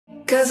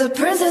'Cause a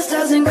princess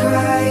doesn't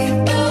cry.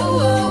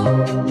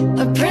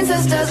 A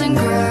princess doesn't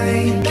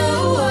cry.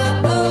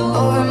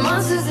 Or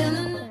monsters in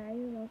the night. Hi,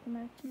 welcome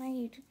back to my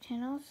YouTube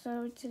channel.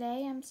 So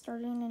today I'm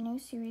starting a new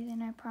series,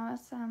 and I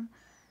promise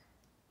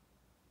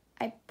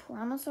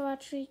I'll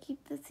actually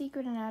keep the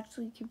secret and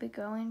actually keep it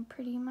going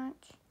pretty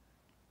much.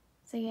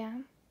 So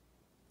yeah,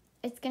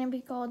 it's gonna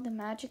be called the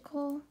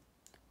magical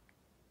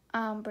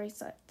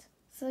bracelet.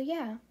 So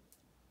yeah,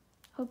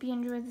 hope you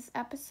enjoy this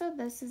episode.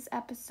 This is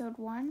episode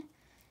 1.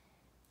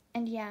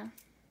 And yeah.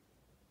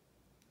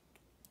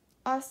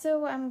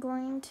 Also, I'm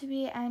going to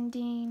be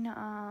ending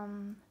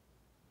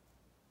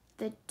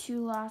the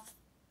Two Lost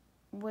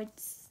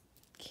Woods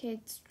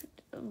Kids,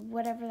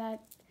 whatever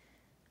that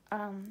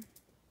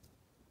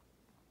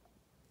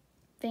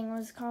thing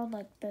was called,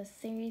 like the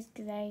series,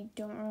 because I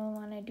don't really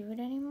want to do it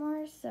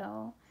anymore.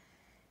 So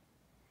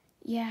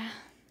yeah,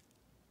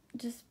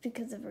 just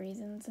because of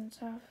reasons and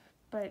stuff.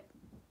 But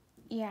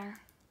yeah.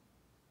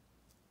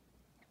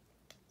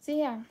 So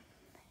yeah.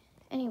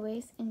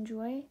 Anyways,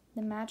 enjoy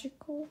the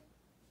magical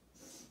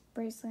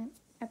bracelet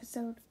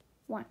episode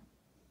 1.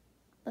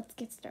 Let's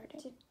get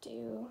started.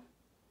 You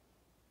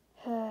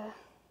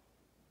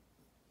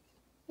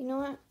know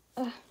what?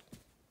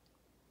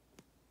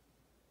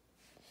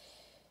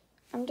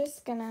 I'm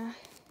just gonna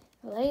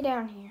lay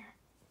down here.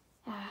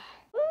 Ow!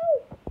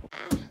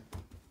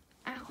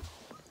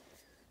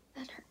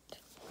 That hurt.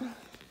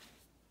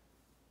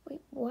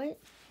 Wait, what?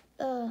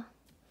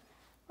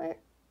 Where?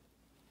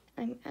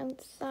 I'm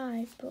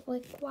outside, but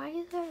like, why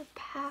is there a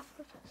path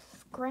of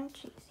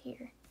scrunchies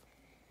here?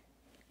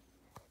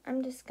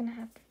 I'm just gonna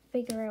have to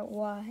figure out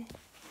why.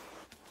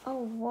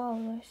 Oh,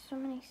 whoa, there's so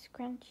many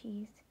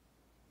scrunchies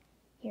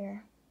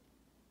here.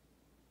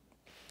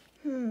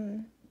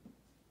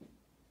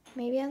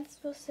 Maybe I'm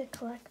supposed to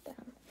collect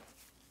them.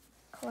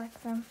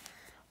 Collect them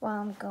while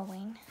I'm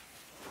going.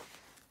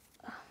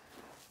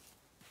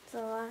 It's a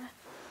lot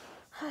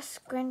of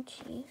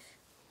scrunchies.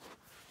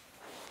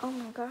 Oh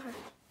my god.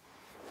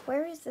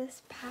 Where is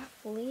this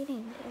path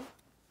leading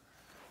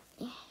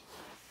to?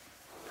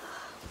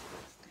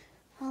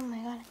 Oh my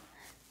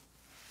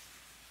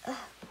god.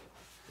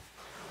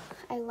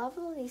 I love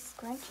all these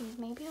scrunchies.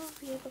 Maybe I'll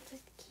be able to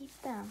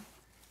keep them.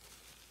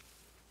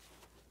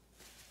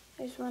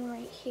 There's one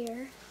right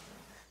here.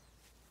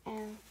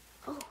 And,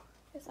 oh,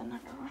 there's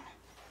another one.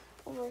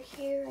 Over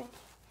here and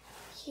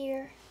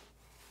here.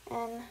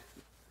 And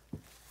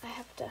I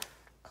have to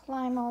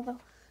climb all the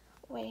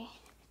way.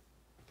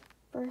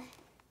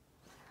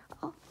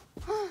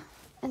 Oh,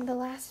 and the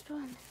last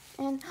one.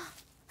 And,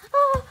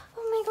 oh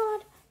my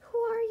god, who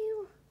are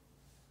you?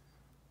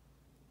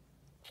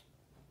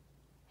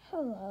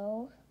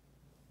 Hello.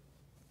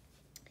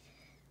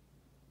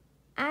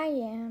 I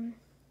am,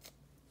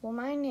 well,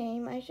 my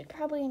name, I should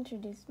probably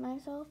introduce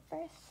myself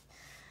first.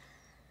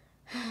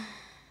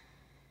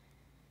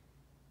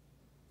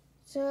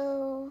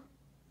 So,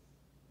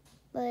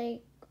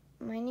 like,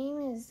 my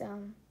name is,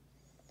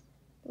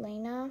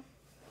 Lena,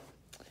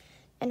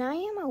 and I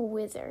am a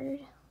wizard.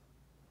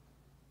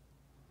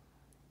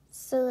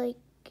 So, like,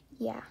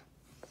 yeah,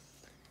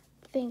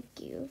 thank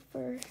you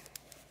for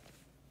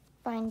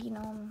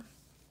finding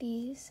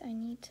these. I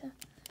need to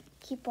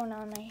keep one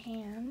on my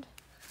hand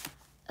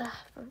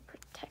for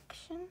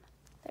protection.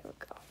 There we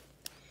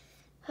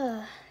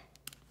go.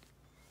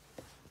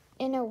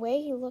 In a way,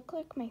 you look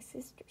like my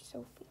sister,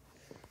 Sophie.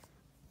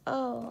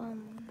 Oh,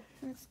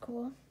 that's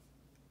cool.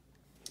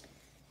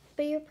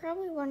 But you're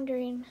probably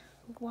wondering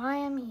why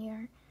I'm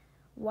here,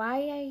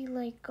 why I,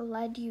 like,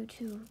 led you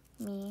to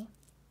me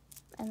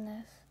and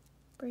this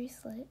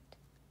bracelet.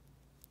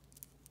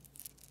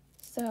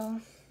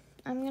 So,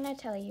 I'm gonna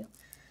tell you.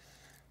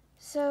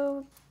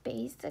 So,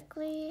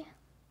 basically,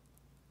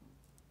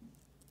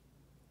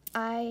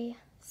 I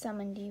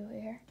summoned you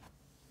here.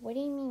 What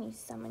do you mean you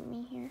summoned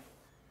me here?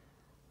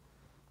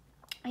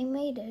 I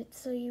made it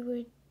so you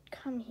would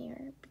come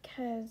here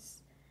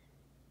because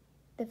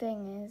the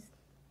thing is,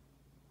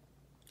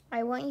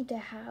 I want you to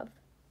have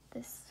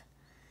this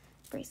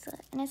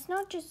bracelet. And it's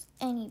not just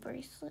any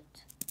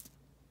bracelet.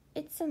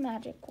 It's a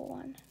magical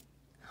one.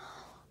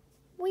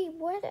 Wait,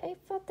 what? I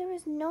thought there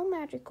was no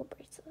magical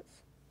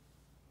bracelets.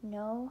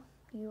 No,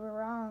 you were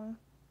wrong.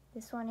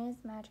 This one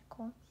is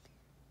magical.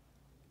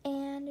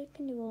 And it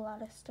can do a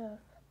lot of stuff.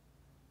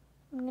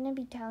 I'm gonna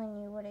be telling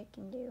you what it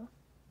can do.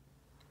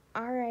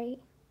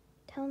 Alright,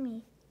 tell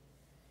me.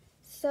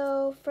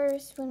 So,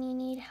 first, when you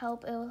need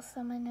help, it will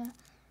summon a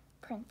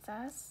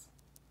princess.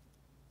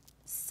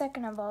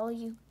 Second of all,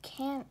 you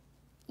can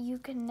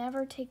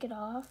never take it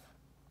off.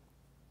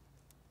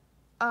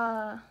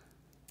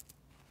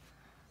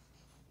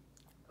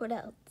 What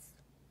else?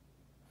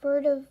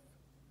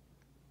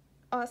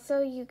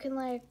 Also, you can,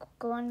 like,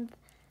 go on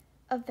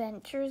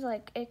adventures.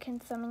 Like, it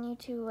can summon you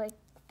to, like,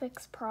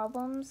 fix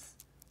problems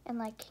and,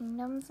 like,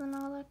 kingdoms and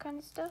all that kind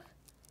of stuff.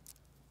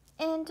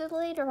 And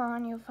later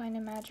on, you'll find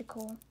a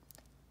magical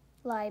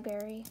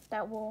library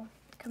that will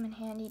come in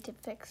handy to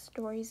fix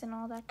stories and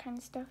all that kind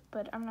of stuff.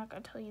 But I'm not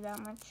going to tell you that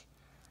much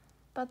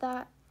about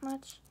that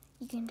much.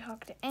 You can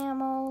talk to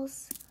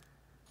animals.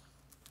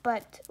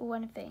 But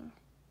one thing,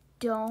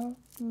 don't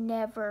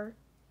never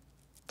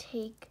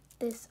take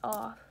this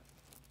off.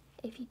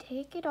 If you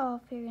take it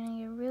off, you're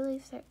gonna get really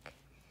sick.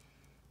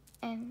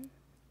 And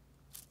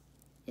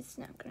it's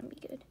not gonna be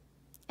good.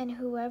 And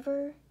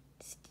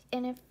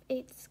if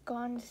it's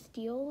gone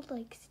sealed,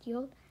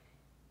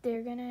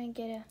 they're gonna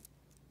get a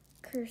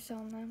curse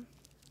on them.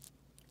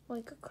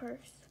 Like a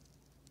curse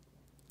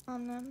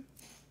on them.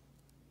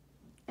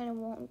 And it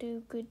won't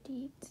do good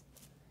deeds.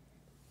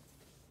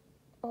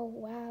 Oh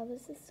wow,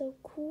 this is so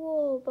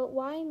cool. But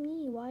why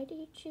me? Why did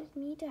you choose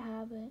me to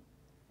have it?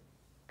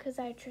 Because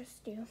I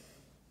trust you.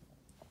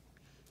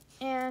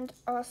 And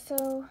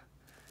also,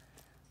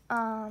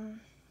 I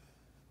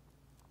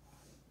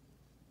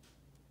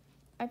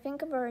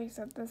think I've already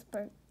said this,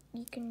 but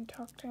you can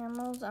talk to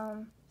animals,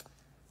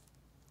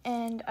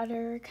 and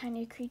other kind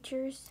of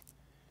creatures.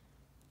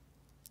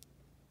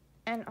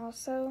 And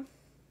also,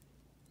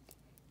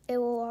 it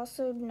will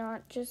also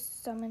not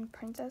just summon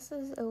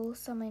princesses, it will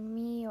summon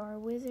me or a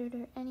wizard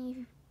or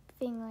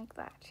anything like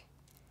that.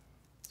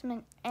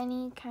 Summon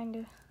any kind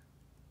of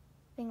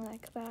thing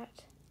like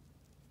that.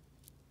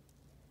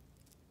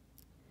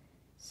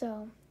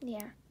 So,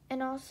 yeah.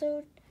 And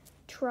also,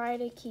 try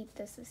to keep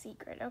this a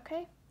secret,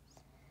 okay?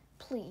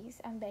 Please,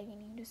 I'm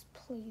begging you, just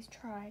please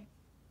try.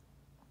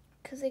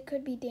 Because it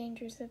could be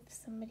dangerous if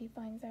somebody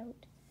finds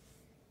out.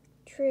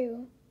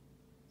 True.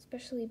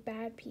 Especially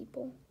bad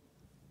people.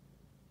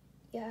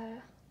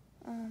 Yeah.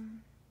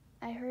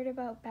 I heard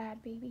about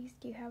bad babies.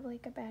 Do you have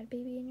like a bad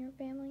baby in your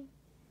family?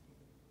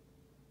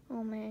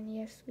 Oh man,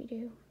 yes we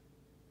do.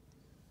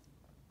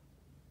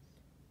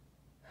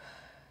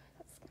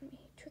 That's gonna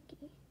be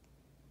tricky.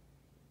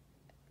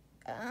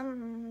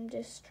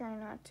 Just try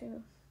not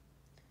to.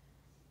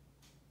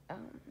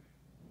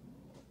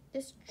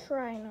 Just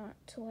try not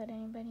to let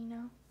anybody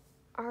know.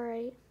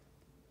 Alright.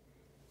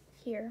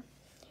 Here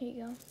you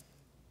go.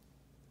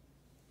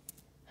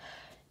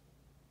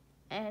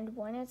 And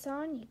when it's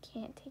on, you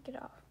can't take it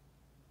off.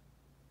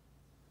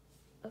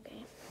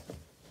 Okay.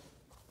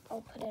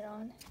 I'll put it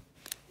on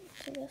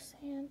to this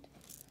hand.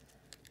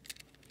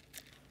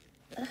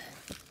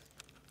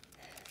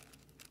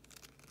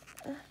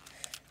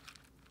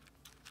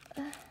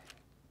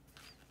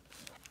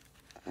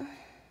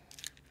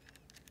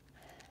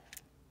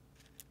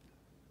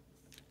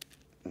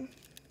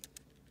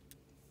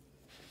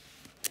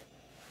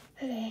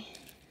 Okay,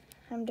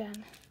 I'm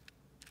done.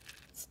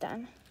 It's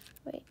done.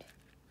 Wait,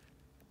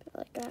 put it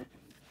like that.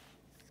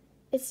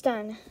 It's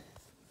done.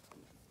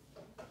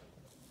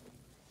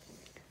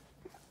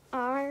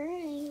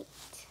 Alright.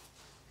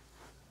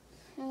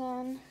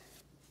 And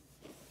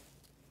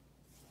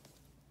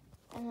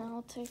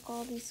I'll take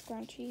all these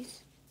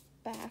scrunchies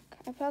back.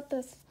 I thought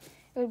it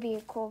would be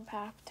a cool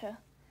pack to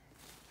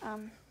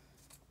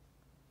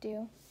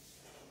do.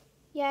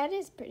 Yeah, it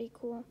is pretty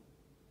cool.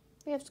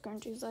 We have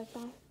scrunchies like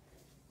that.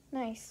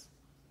 Nice.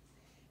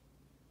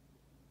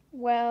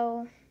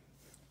 Well,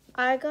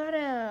 I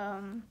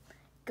gotta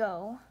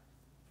go.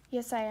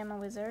 Yes, I am a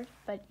wizard,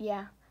 but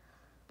yeah,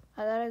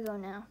 I gotta go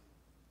now.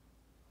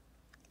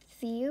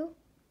 See you,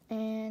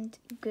 and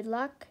good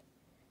luck,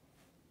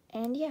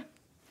 and yeah,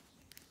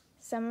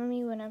 summon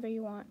me whenever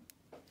you want.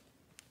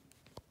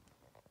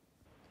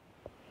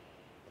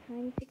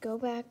 Time to go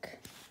back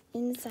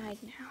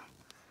inside now.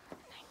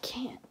 I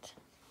can't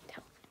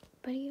tell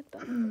anybody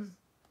about this.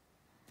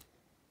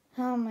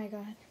 Oh my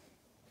god.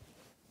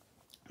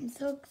 I'm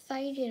so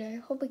excited. I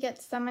hope we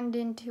get summoned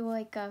into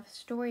like a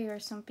story or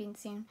something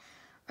soon.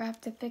 Or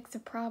have to fix a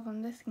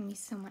problem. This is going to be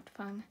so much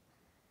fun.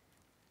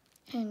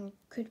 And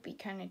could be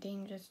kind of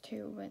dangerous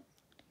too, but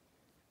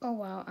oh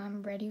well,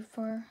 I'm ready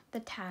for the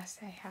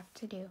tasks I have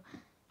to do.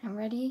 I'm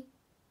ready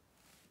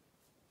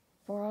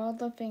for all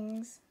the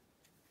things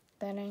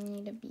that I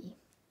need to be.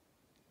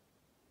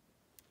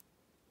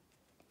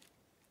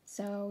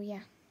 So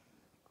yeah.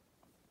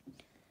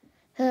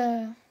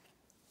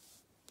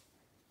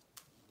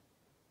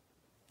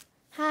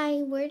 Hi,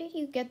 where did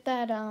you get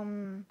that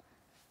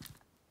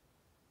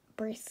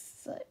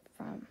bracelet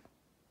from?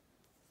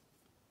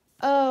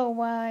 Oh,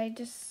 well, I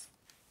just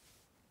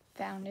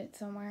found it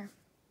somewhere.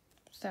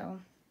 So,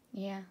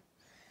 yeah.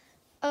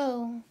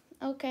 Oh,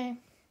 okay.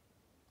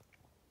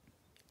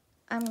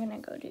 I'm gonna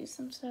go do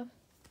some stuff.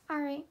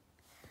 Alright.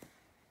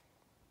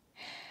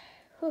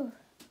 Whew.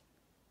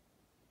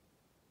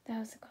 That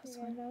was a close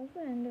one. That was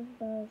the end of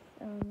the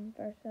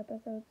first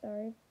episode,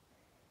 sorry.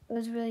 It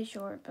was really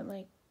short, but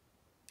like,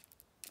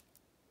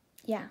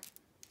 yeah.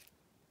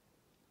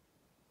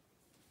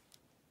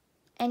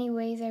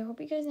 Anyways, I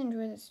hope you guys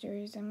enjoy the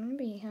stories. I'm gonna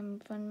be having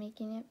fun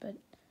making it, but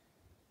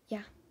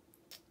yeah.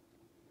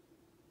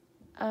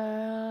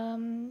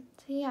 So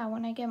yeah,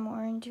 when I get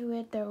more into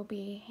it, there will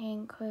be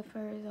hand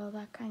clippers, all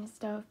that kind of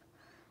stuff.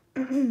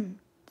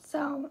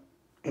 So,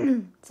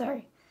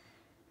 sorry,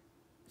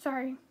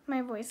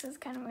 my voice is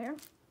kind of weird.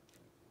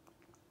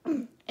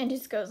 It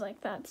just goes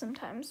like that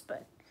sometimes,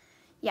 but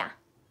yeah.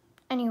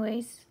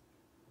 Anyways,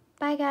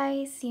 bye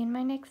guys, see you in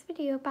my next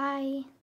video, bye.